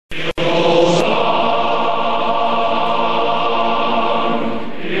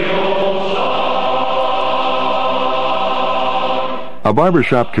A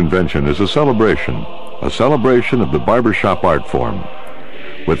barbershop convention is a celebration of the barbershop art form,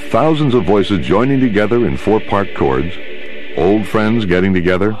 with thousands of voices joining together in four-part chords, old friends getting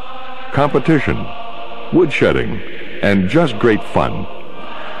together, competition, woodshedding, and just great fun.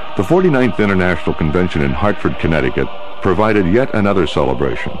 The 49th International Convention in Hartford, Connecticut provided yet another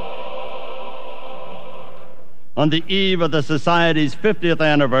celebration. On the eve of the Society's 50th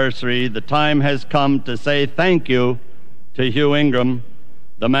anniversary, the time has come to say thank you to Hugh Ingraham,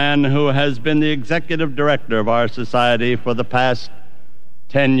 the man who has been the executive director of our society for the past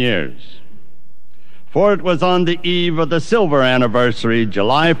 10 years. For it was on the eve of the silver anniversary,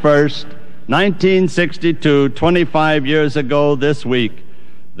 July 1st, 1962, 25 years ago this week,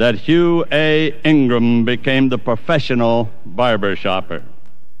 that Hugh A. Ingraham became the professional barbershopper.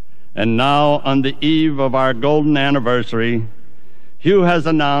 And now, on the eve of our golden anniversary, Hugh has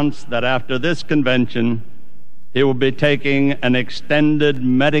announced that after this convention, he will be taking an extended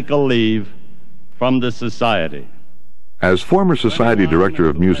medical leave from the Society. As former Society Director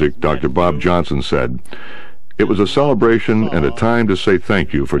of Music, Dr. Bob Johnson said, "It was a celebration and a time to say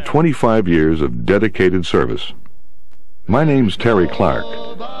thank you for 25 years of dedicated service." My name's Terry Clark.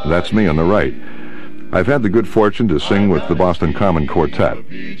 That's me on the right. I've had the good fortune to sing with the Boston Common Quartet.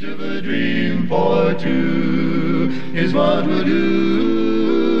 Each of a dream for two is what we'll do.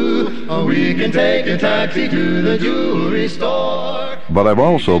 Or we can take a taxi to the jewelry store. But I've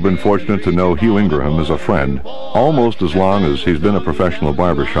also been fortunate to know Hugh Ingraham as a friend, almost as long as he's been a professional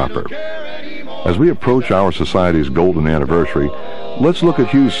barbershopper. As we approach our society's golden anniversary, let's look at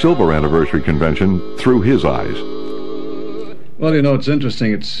Hugh's silver anniversary convention through his eyes. Well, you know, it's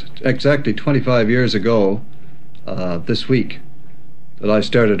interesting. It's exactly 25 years ago this week that I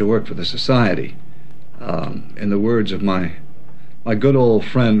started to work for the Society. In the words of my good old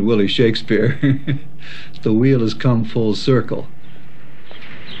friend Willie Shakespeare, the wheel has come full circle.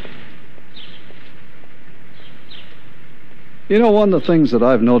 You know, one of the things that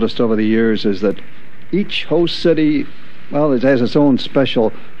I've noticed over the years is that each host city, well, it has its own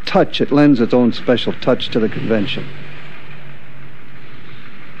special touch. It lends its own special touch to the convention.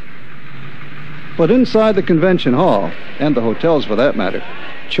 But inside the convention hall, and the hotels for that matter,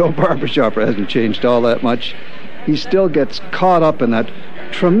 Joe Barbershopper hasn't changed all that much. He still gets caught up in that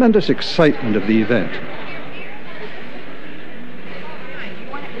tremendous excitement of the event.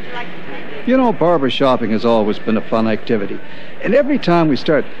 You know, barbershopping has always been a fun activity. And every time we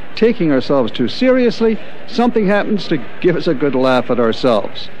start taking ourselves too seriously, something happens to give us a good laugh at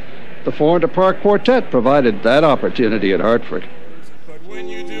ourselves. The 400 Park Quartet provided that opportunity at Hartford. When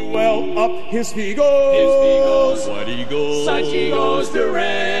you do well, up his fee goes. What he goes? Such he goes,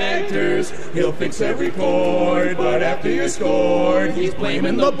 directors. He'll fix every chord, but after you're scored, he's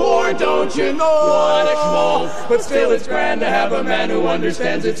blaming the board, don't you know? What a schmo. But still it's grand to have a man who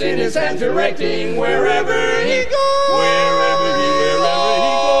understands it's in his hands, directing wherever he goes. Wherever he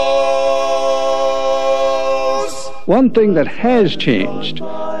goes. One thing that has changed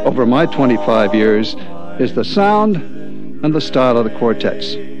over my 25 years is the sound and the style of the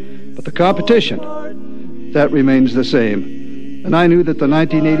quartets. But the competition, that remains the same. And I knew that the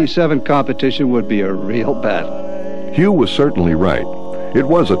 1987 competition would be a real battle. Hugh was certainly right. It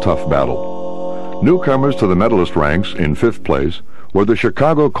was a tough battle. Newcomers to the medalist ranks in 5th place were the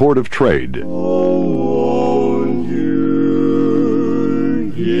Chicago Court of Trade. Oh, won't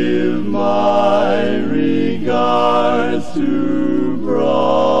you give my regards to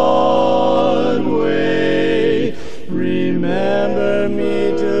Broadway? Remember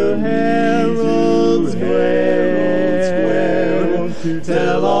me to Herald Square, to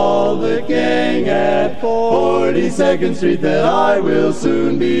tell all the gang at 42nd Street that I will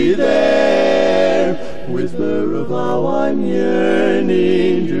soon be there. Whisper of how I'm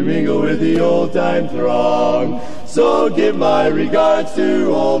yearning to mingle with the old-time throng. So give my regards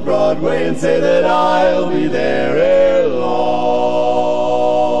to old Broadway and say that I'll be there ere long.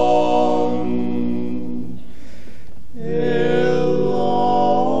 Ere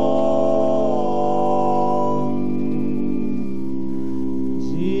long.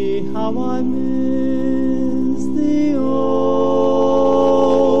 Gee, how I miss the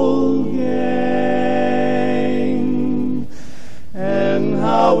old gang, and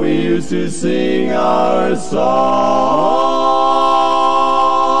how we used to sing our song.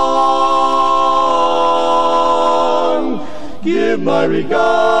 Give my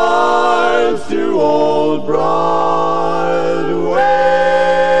regards to old Broadway.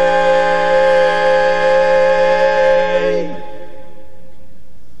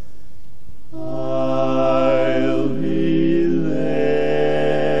 I'll be there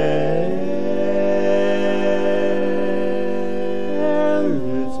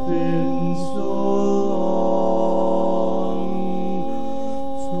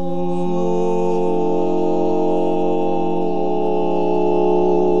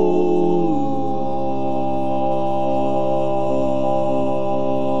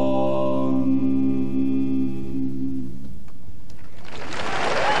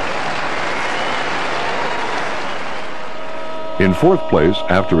In fourth place,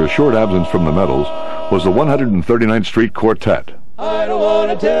 after a short absence from the medals, was the 139th Street Quartet. I don't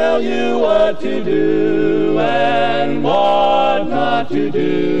want to tell you what to do and what not to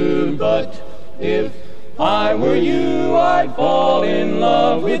do, but if I were you, I'd fall in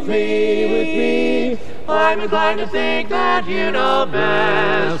love with me. I'm inclined to think that you know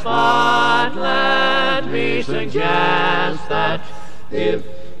best, but let me suggest that if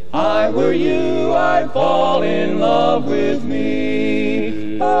I were you, I'd fall in love with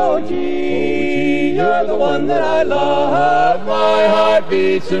me. Oh gee, you're the one that I love, my heart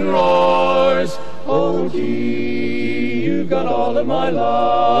beats and roars. Oh gee, you've got all of my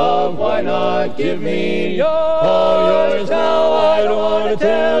love, why not give me all yours now? I don't want to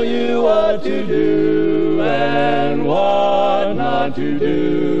tell you what to do and what not to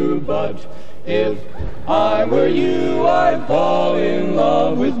do, but if I were you, I'd fall in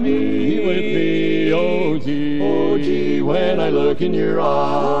love with me. Oh gee, when I look in your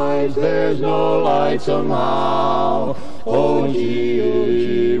eyes, there's no light somehow. Oh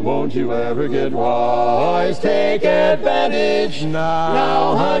gee, won't you ever get wise? Take advantage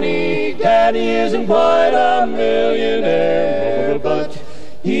now, honey. Daddy isn't quite a millionaire, but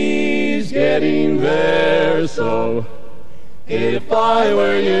he's getting there, so if I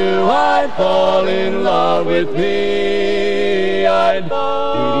were you, I'd fall in love with me. I'd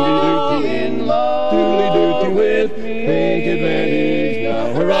fall in love with me. Take advantage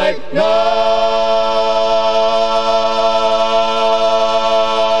now, right now.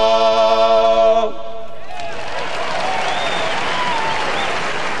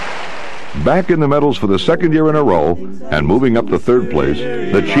 Back in the medals for the second year in a row and moving up to third place,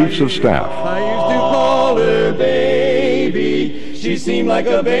 the Chiefs of Staff. I used to call her baby. She seemed like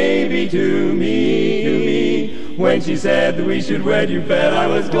a baby to me. When she said that we should wed, you bet I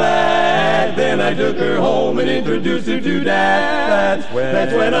was glad. Then I took her home and introduced her to Dad.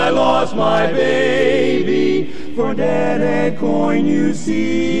 That's when I lost my baby. For Dad had coin, you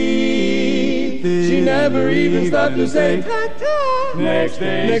see. She never even stopped to say ta-ta. Next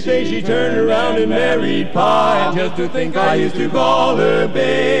day she turned around and married Pa. And just to think I used to call her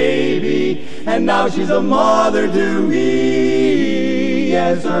baby, and now she's a mother to me.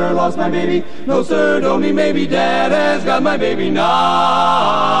 Yes, sir, lost my baby. No, sir, don't mean maybe. Dad has got my baby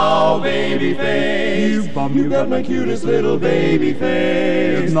now. Baby face, you got my cutest little baby face.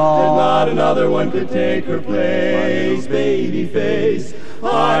 There's not another one could take her place. Baby face,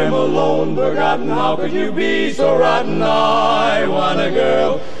 I'm alone, forgotten. How could you be so rotten? I want a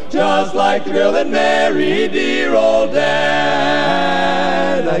girl just like the girl that married dear old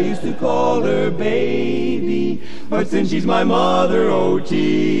Dad. I used to call her baby, but since she's my mother, oh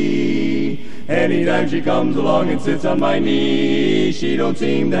gee, anytime she comes along and sits on my knee, she don't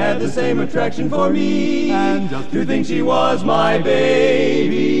seem to have the same attraction for me. And just to think she was my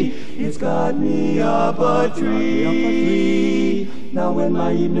baby, it's got me up a tree. Now when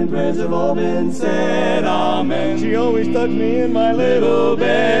my evening prayers have all been said, amen, she always tucks me in my little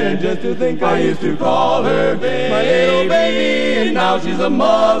bed. And just to think I used to call her baby, my little baby, and now she's a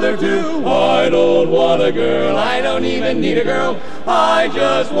mother too. I don't want a girl, I don't even need a girl, I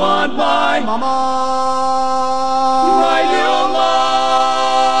just want my mama, my little love.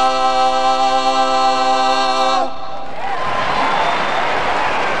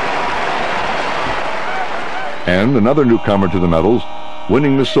 And another newcomer to the medals,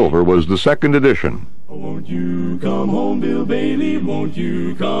 winning the silver, was the second edition. Won't you come home, Bill Bailey? Won't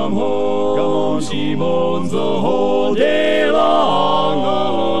you come home? Come on, she moans the whole day long, the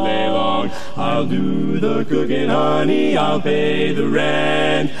whole day long. I'll do the cooking, honey, I'll pay the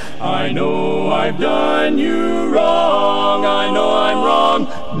rent. I know I've done you wrong, I know I'm wrong.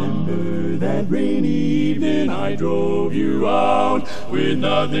 Remember that rainy evening I drove you out with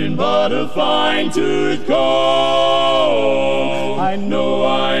nothing but a fine-tooth comb. I know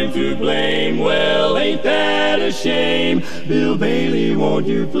I'm to blame, well, ain't that a shame? Bill Bailey, won't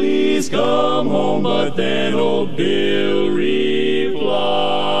you please come home? But then old Bill replied,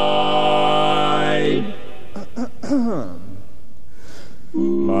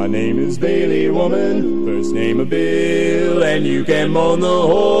 my name is Bailey, woman, first name of Bill, and you can moan the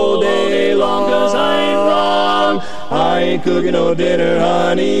whole day long, 'cause I ain't wrong. I ain't cooking no dinner,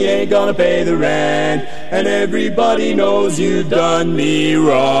 honey, ain't gonna pay the rent, and everybody knows you've done me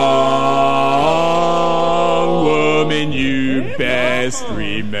wrong. Woman, you best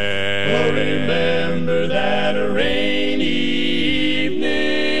remember that a rainy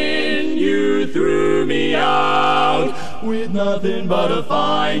evening you threw me out with nothing but a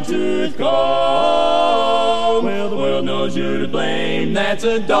fine-tooth comb. home. Well, the world knows you're to blame. That's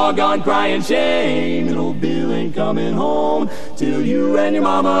a doggone crying shame. And old Bill ain't coming home till you and your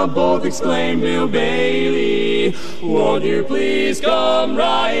mama both exclaim, Bill Bailey, won't you please come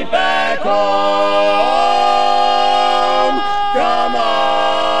right back home? Come on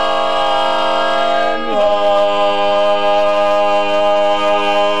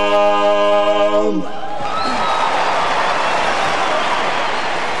home.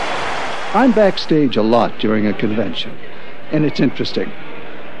 I'm backstage a lot during a convention, and it's interesting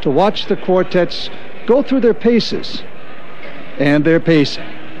to watch the quartets go through their paces, and their pacing,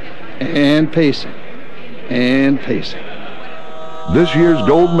 and pacing, and pacing. This year's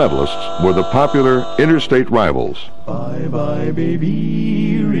gold medalists were the popular Interstate Rivals. Bye-bye,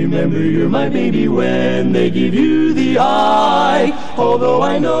 baby, remember you're my baby when they give you the eye. Although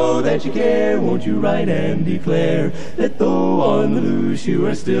I know that you care, won't you write and declare that though on the loose you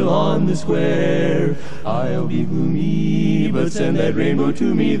are still on the square. I'll be gloomy, but send that rainbow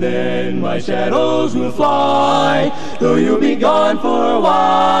to me, then my shadows will fly. Though you'll be gone for a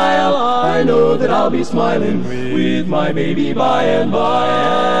while, I know that I'll be smiling with my baby by and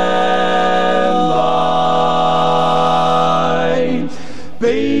by.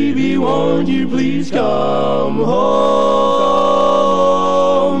 Baby, won't you please come home?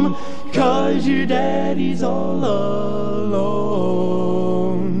 'Cause your daddy's all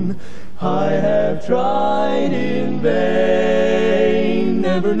alone. I have tried in vain,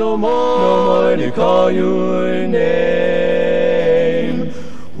 never no more to call your name.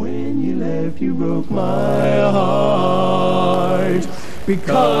 When you left, you broke my heart,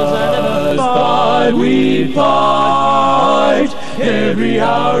 because I never thought we'd part. Every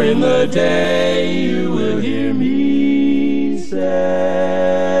hour in the day you will hear me say,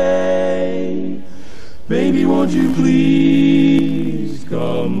 baby, won't you please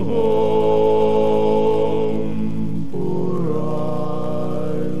come home, for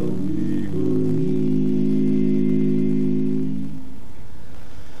I'll be gloomy.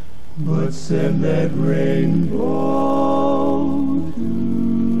 But send that rainbow to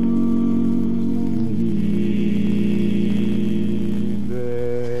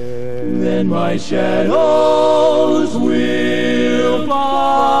then my shadows will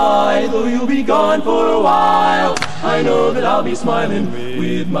fly. Though you'll be gone for a while, I know that I'll be smiling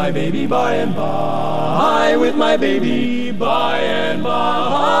with my baby by and by, with my baby by and by.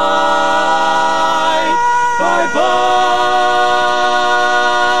 Bye-bye.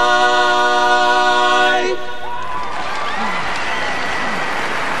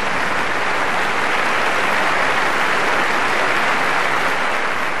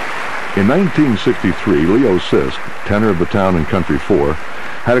 In 1963, Leo Sisk, tenor of the Town and Country Four,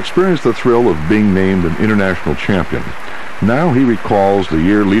 had experienced the thrill of being named an international champion. Now he recalls the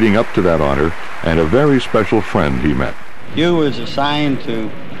year leading up to that honor and a very special friend he met. Hugh was assigned to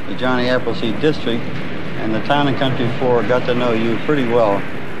the Johnny Appleseed district, and the Town and Country Four got to know Hugh pretty well.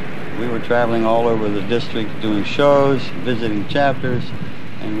 We were traveling all over the district doing shows, visiting chapters,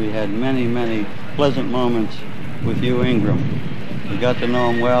 and we had many, many pleasant moments with Hugh Ingraham. We got to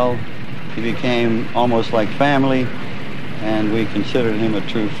know him well. He became almost like family, and we considered him a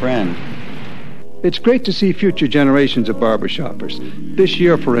true friend. It's great to see future generations of barbershoppers. This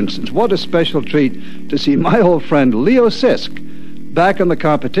year, for instance, what a special treat to see my old friend Leo Sisk back on the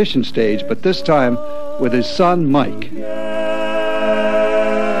competition stage, but this time with his son Mike.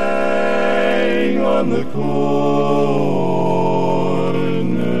 On the corner,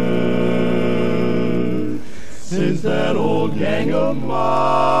 since that old gang of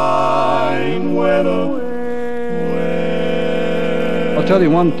mine went away. I'll tell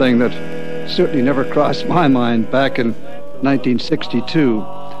you one thing that certainly never crossed my mind back in 1962,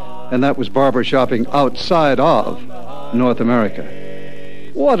 and that was barbershopping outside of North America.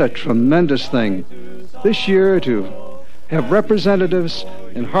 What a tremendous thing this year to have representatives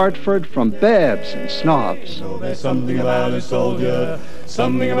in Hartford from Babs and Snobs. So there's something about a soldier,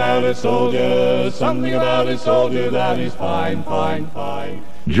 something about a soldier, something about a soldier that is fine, fine, fine.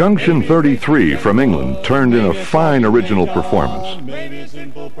 Junction 33 from England turned in a fine original performance.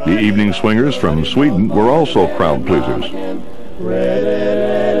 The Evening Swingers from Sweden were also crowd pleasers. Red,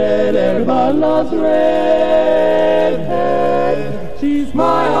 red, everybody loves redhead. She's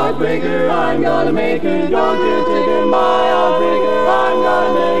my heartbreaker, I'm gonna make her. Don't you take her, my heartbreaker, I'm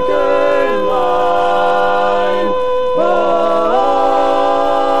gonna make her mine.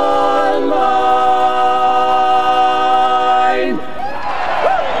 Mine.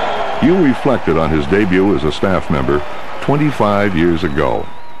 Hugh reflected on his debut as a staff member 25 years ago.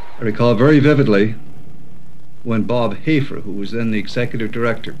 I recall very vividly when Bob Hafer, who was then the executive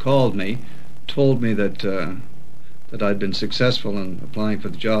director, called me told me that I'd been successful in applying for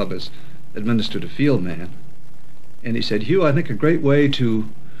the job as administrative field man. And he said, "Hugh, I think a great way to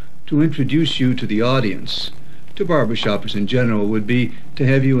introduce you to the audience, to barbershoppers in general, would be to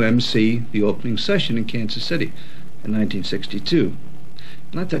have you MC the opening session in Kansas City in 1962.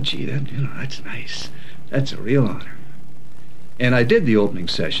 And I thought, gee, that's nice. That's a real honor. And I did the opening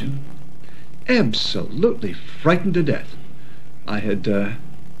session, absolutely frightened to death. I had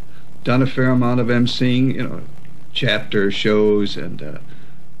done a fair amount of MCing, chapter shows and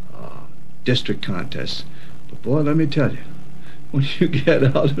district contests. But boy, let me tell you, when you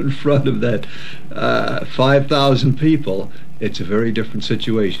get out in front of that 5,000 people, it's a very different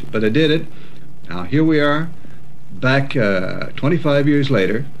situation. But I did it. Now here we are, back 25 years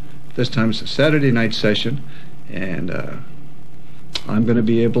later. This time it's a Saturday night session, and I'm going to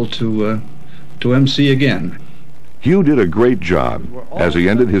be able to MC again. Hugh did a great job as he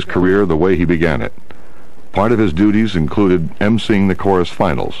ended his career the way he began it. Part of his duties included emceeing the chorus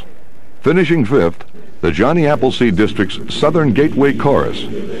finals. Finishing fifth, the Johnny Appleseed District's Southern Gateway Chorus.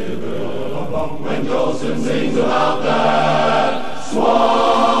 When Jolson sings about that Swanee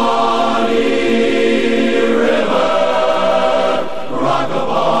River,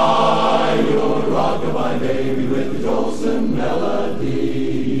 rockabye, your rockabye baby with the Jolson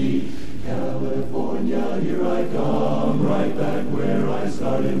melody. California, here I come, right back where I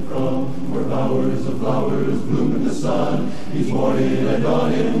started from, where bowers of flowers bloom in the sun. Each morning at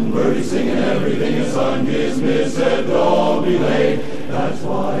dawning, birdies singing everything a sun gives me, said don't be late. That's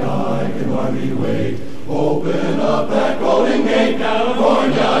why I can hardly wait. Open up that Golden Gate,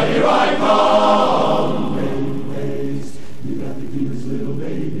 California, here I come. Baby face, you got the cutest little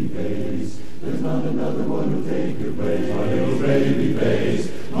baby face. There's not another one who'll take your place. My little baby face,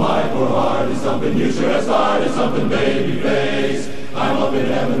 my poor heart is something. You sure have started something, baby face. I'm up in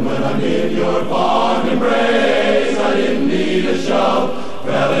heaven when I'm in your fond embrace. I didn't need a shove,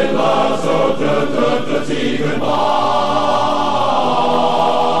 fell in love, so tootsie goodbye.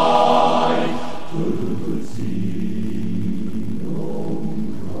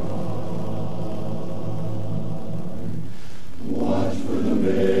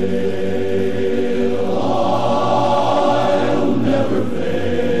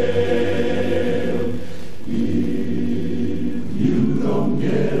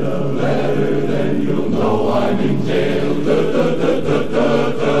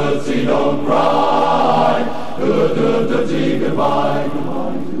 Goodbye,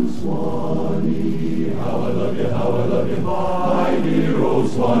 goodbye to Swanee. How I love you, my dear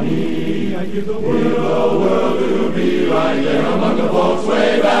old Swanee. I give the world to be right there among the folks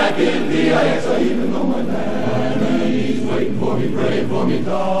way back in the IX. I even know my daddy's waiting for me, praying for me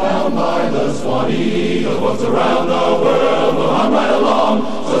down by the Swanee. The folks around the world will hum right along,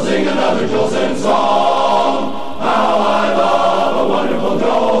 so sing another Jolson song. How I love a wonderful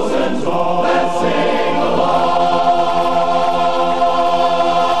Jolson song. Let's sing along.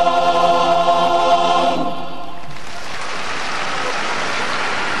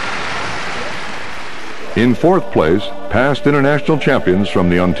 In fourth place, past international champions from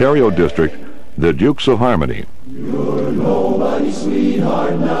the Ontario District, the Dukes of Harmony. You're nobody's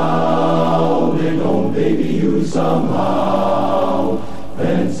sweetheart now. They don't baby you somehow.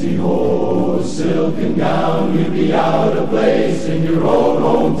 Fancy hose, silken gown, you'd be out of place in your own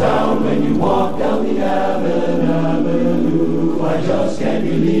hometown when you walk down the avenue. I just can't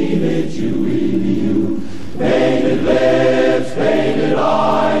believe it, you. Painted lips, painted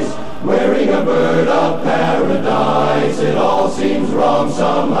eyes, wearing a bird of paradise. It all seems wrong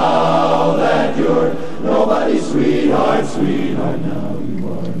somehow that you're nobody's sweetheart now. You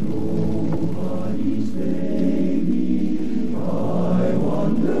are nobody's baby. I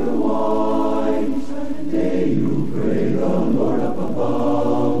wonder why. Someday you pray the Lord up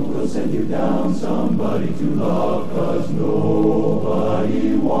above will send you down somebody to love, 'cause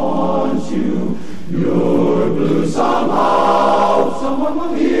nobody wants you. You're blue somehow. Someone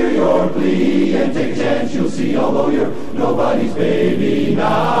will hear your plea and take a chance, you'll see. Although you're nobody's baby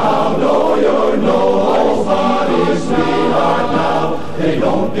now, no, you're nobody's sweetheart now. They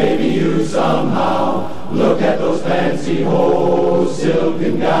don't baby you somehow. Look at those fancy hose,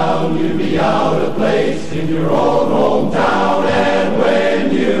 silken gown. You'd be out of place in your own hometown. And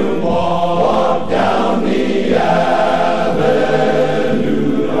when you walk down the avenue,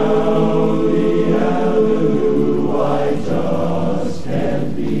 I just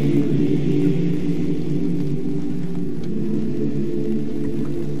can't believe.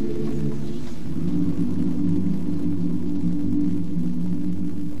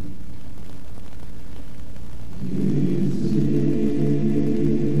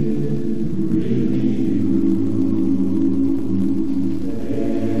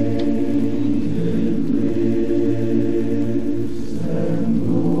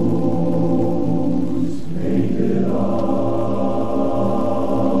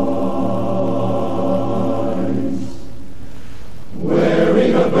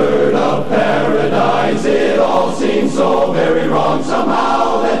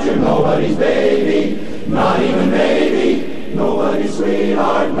 nobody's baby, not even maybe, nobody's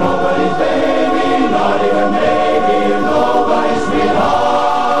sweetheart, nobody's baby, not even maybe, nobody's sweetheart.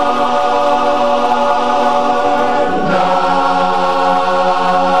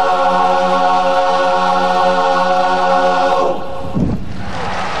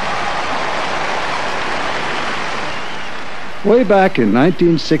 Way back in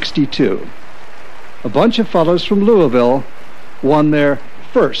 1962, a bunch of fellows from Louisville won their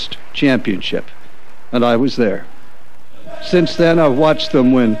first championship, and I was there. Since then, I've watched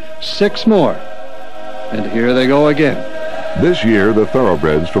them win 6 more, and here they go again. This year, the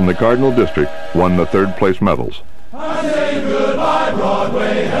Thoroughbreds from the Cardinal District won the 3rd place medals. I say goodbye,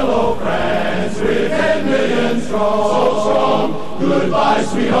 Broadway, hello, France, with 10 million strong, so strong. Goodbye,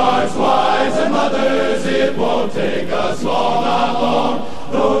 sweethearts, wives, and mothers, it won't take us long, not long.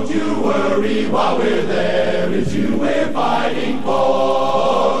 Don't you worry while we're there, it's you we're fighting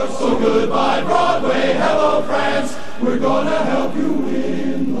for. So goodbye, Broadway, hello, France, we're gonna help you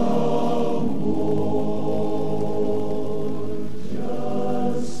win the war.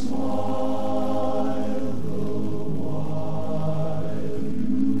 Just smile the while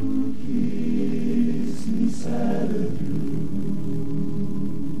you kiss me sad adieu.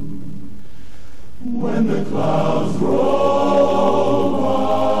 When the clouds roll by,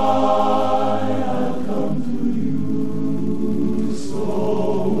 I'll come to you,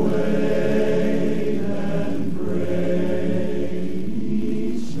 so wait and pray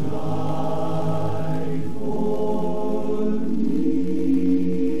each night for me,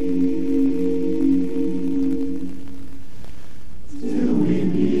 till we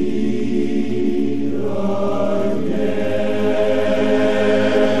meet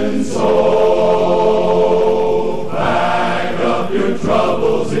again. So pack up your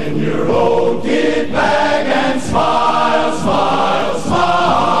troubles in your old kit bag and smile, smile,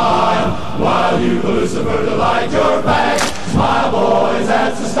 smile, while you Lucifer delight your back. Smile, boys,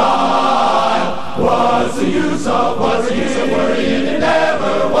 that's the style. What's the use of worrying? It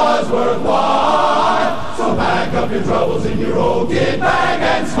never was worthwhile. So pack up your troubles in your old kit bag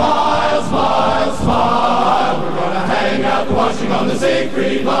and smile, smile, smile. We're gonna hang out the washing on the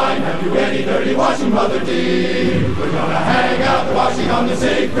Siegfried line. Have you any dirty washing, mother dear? We're gonna hang out the washing on the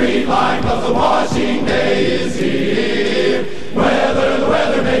Siegfried line, 'cause the washing day is here. Whether the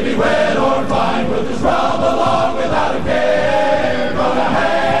weather may be wet or fine, we'll just rub along without a care. Gonna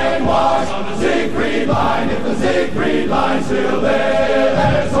hang wash on the Siegfried line, if the Siegfried line's still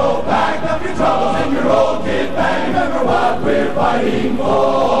there. So pack up your troubles in your old kit bag. Remember what we're fighting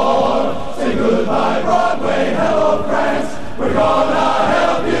for. Say goodbye, Broadway, hello, France. We're gonna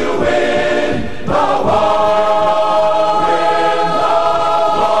help you win the war.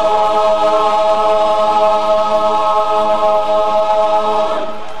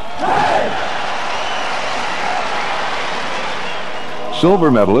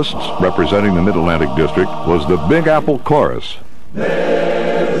 Silver medalists representing the Mid-Atlantic District was the Big Apple Chorus.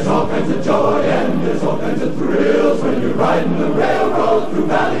 There's all kinds of joy and there's all kinds of thrills when you're riding the railroad through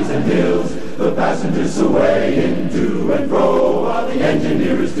valleys and hills. The passengers sway into and fro while the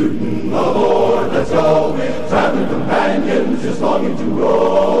engineer is tooting aboard. Let's go with traveling companions just longing to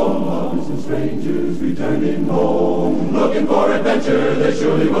roam. Lovers and strangers returning home, looking for adventure they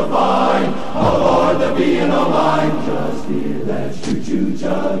surely will find. All aboard the B&O line, just hear that choo-choo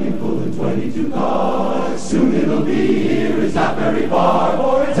chugging, pulling 22 cars. Soon it'll be here, it's not very far,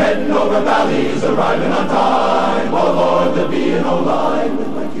 for it's heading over valleys, arriving on time. All aboard the B&O line with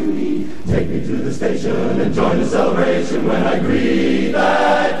my cutie, take me to the station and join the celebration when I greet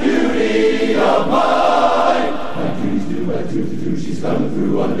that cutie of mine. My cutie's due at 2-2, she's coming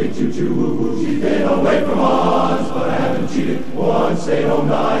through on a big choo-choo woo-woo. She's been away from us, but I haven't cheated once. Stayed home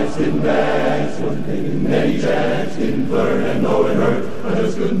nights, didn't dance, wasn't taking any chance, didn't flirt and know it hurt. I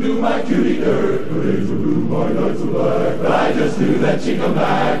just couldn't do my cutie dirt. Her days were blue, my nights were black, but I just knew that she'd come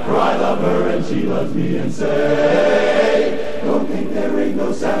back, for I love her and she loves me and say, don't think there ain't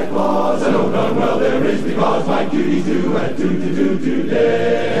no Santa Claus. I know darn well there is, because my cutie's due at 2-2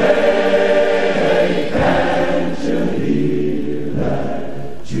 today. Can't you hear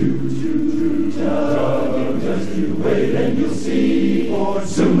that choo-choo chugging? Just you wait and you'll see, for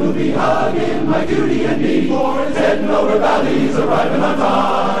soon we'll be hugging, my cutie and me, for it's heading over valleys, arriving on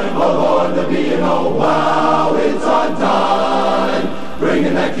time. Aboard the B&O, wow, it's on time.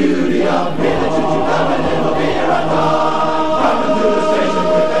 Bringing that cutie up, hear the choo-choo coming, it'll be here on time. Coming to the station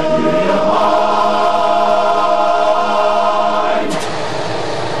with that cutie of mine.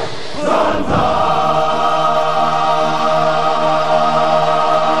 Sometime.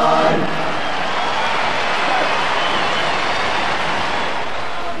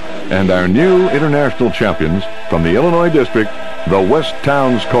 and our new international champions from the Illinois District, the West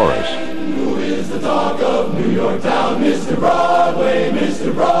Towns Chorus. Who is the talk of New York town? Mr. Broadway,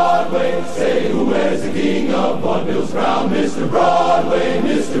 Mr. Broadway. Say, who wears the king of vaudeville's crown? Mr. Broadway,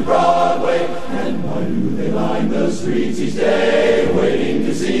 Mr. Broadway. And why do they line the streets each day, waiting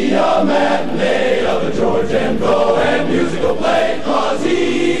to see a matinee of a George M. Cohan musical play? 'Cause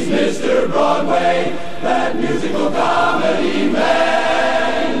he's Mr. Broadway, that musical comedy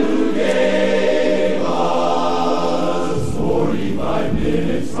man who gave us 45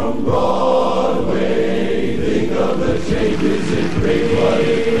 minutes from Broadway. Think of the changes it brings, what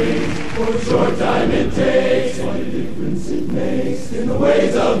it brings, what a short time it takes, what a difference it makes in the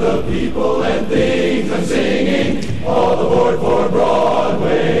ways of the people and things. I'm singing all aboard for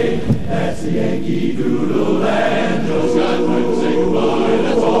Broadway. That's the Yankee Doodle Land. Those guys went to say goodbye,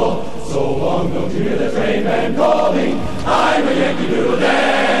 that's all. So long, don't you hear the train band calling? I'm a Yankee Doodle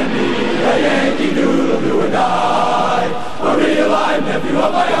dandy, a Yankee Doodle do or die. A real live nephew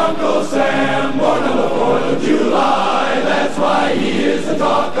of my Uncle Sam, born on the 4th of July. That's why he is the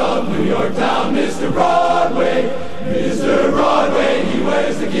talk of New York town, Mr. Broadway. Mr. Broadway, he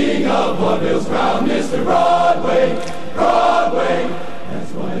wears the king of vaudeville's crown, Mr. Broadway, Broadway.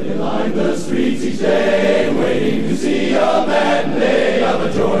 That's why they line the streets each day, waiting to see a matinee of a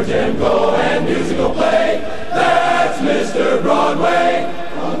George M. Cohan musical play. That's Mr. Broadway,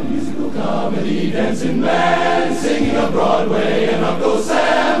 a musical comedy dancing man, singing of Broadway and Uncle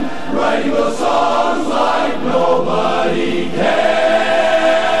Sam, writing those songs like nobody can.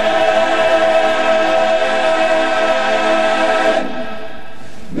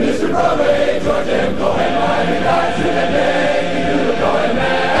 Mr. Broadway, George M. Cohan, I died to that day.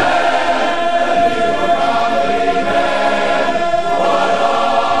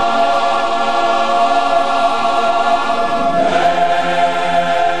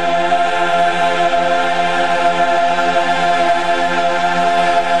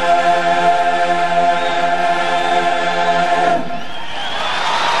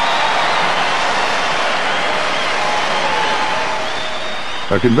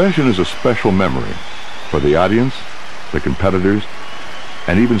 A convention is a special memory for the audience, the competitors,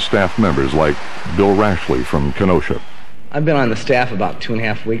 and even staff members like Bill Rashley from Kenosha. I've been on the staff about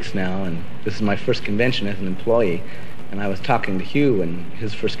 2.5 weeks now, and this is my first convention as an employee. And I was talking to Hugh, and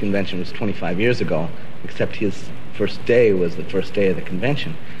his first convention was 25 years ago, except his first day was the first day of the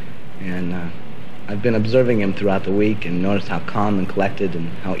convention. And I've been observing him throughout the week and noticed how calm and collected and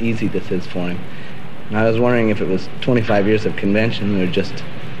how easy this is for him. And I was wondering if it was 25 years of convention or just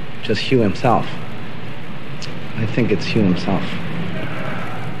Hugh himself. I think it's Hugh himself.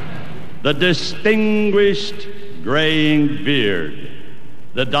 The distinguished graying beard,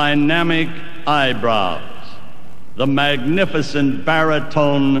 the dynamic eyebrows, the magnificent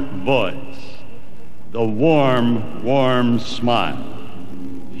baritone voice, the warm, warm smile.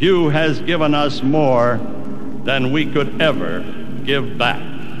 Hugh has given us more than we could ever give back.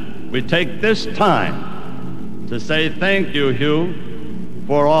 We take this time to say thank you, Hugh,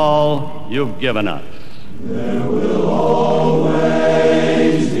 for all you've given us. There will always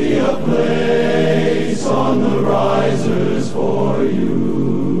be a place on the risers for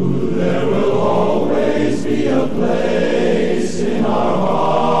you. There will always be a place in our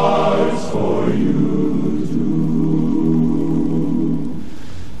hearts for you too.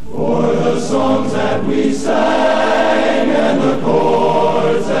 For the songs that we sang and the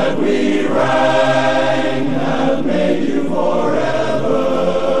chords that we rang have made you forever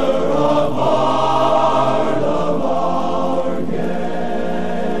a part of our gang.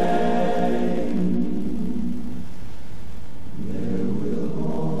 There will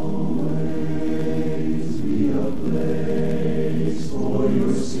always be a place for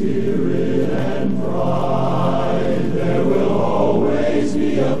your spirit and pride. There will always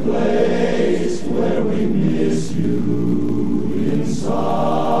be a place where we miss you inside.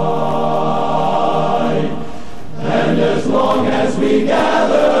 And as long as we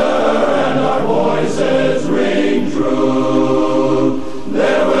gather and our voices ring true,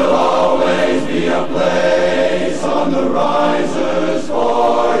 there will always be a place on the risers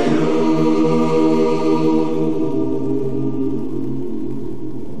for you.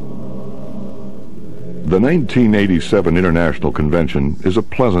 The 1987 International Convention is a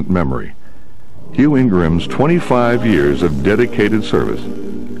pleasant memory. Hugh Ingraham's 25 years of dedicated service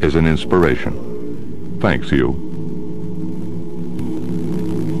is an inspiration. Thanks, Hugh.